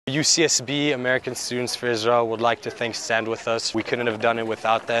UCSB, American Students for Israel, would like to thank Stand With Us. We couldn't have done it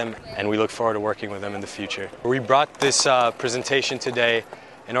without them, and we look forward to working with them in the future. We brought this presentation today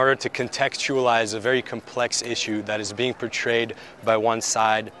in order to contextualize a very complex issue that is being portrayed by one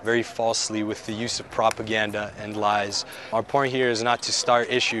side very falsely with the use of propaganda and lies. Our point here is not to start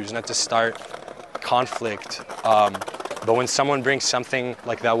issues, not to start conflict, but when someone brings something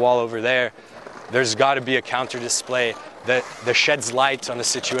like that wall over there, there's got to be a counter display that sheds light on the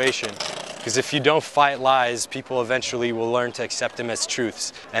situation. Because if you don't fight lies, people eventually will learn to accept them as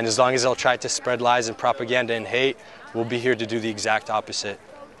truths. And as long as they'll try to spread lies and propaganda and hate, we'll be here to do the exact opposite.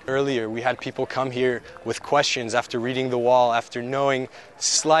 Earlier, we had people come here with questions after reading the wall, after knowing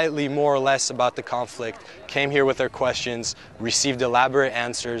slightly more or less about the conflict, came here with their questions, received elaborate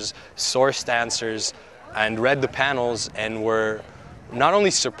answers, sourced answers, and read the panels and were not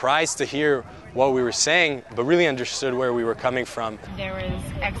only surprised to hear what we were saying, but really understood where we were coming from. There was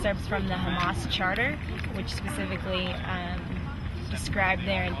excerpts from the Hamas charter, which specifically described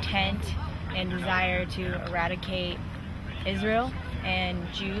their intent and desire to eradicate Israel and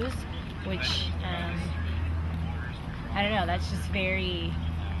Jews, which, I don't know, that's just very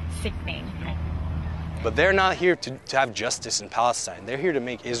sickening. But they're not here to have justice in Palestine. They're here to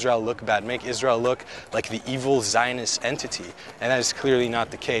make Israel look bad, make Israel look like the evil Zionist entity. And that is clearly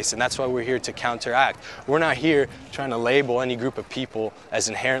not the case. And that's why we're here to counteract. We're not here trying to label any group of people as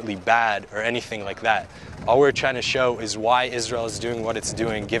inherently bad or anything like that. All we're trying to show is why Israel is doing what it's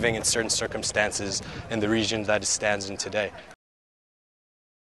doing, given in certain circumstances in the region that it stands in today.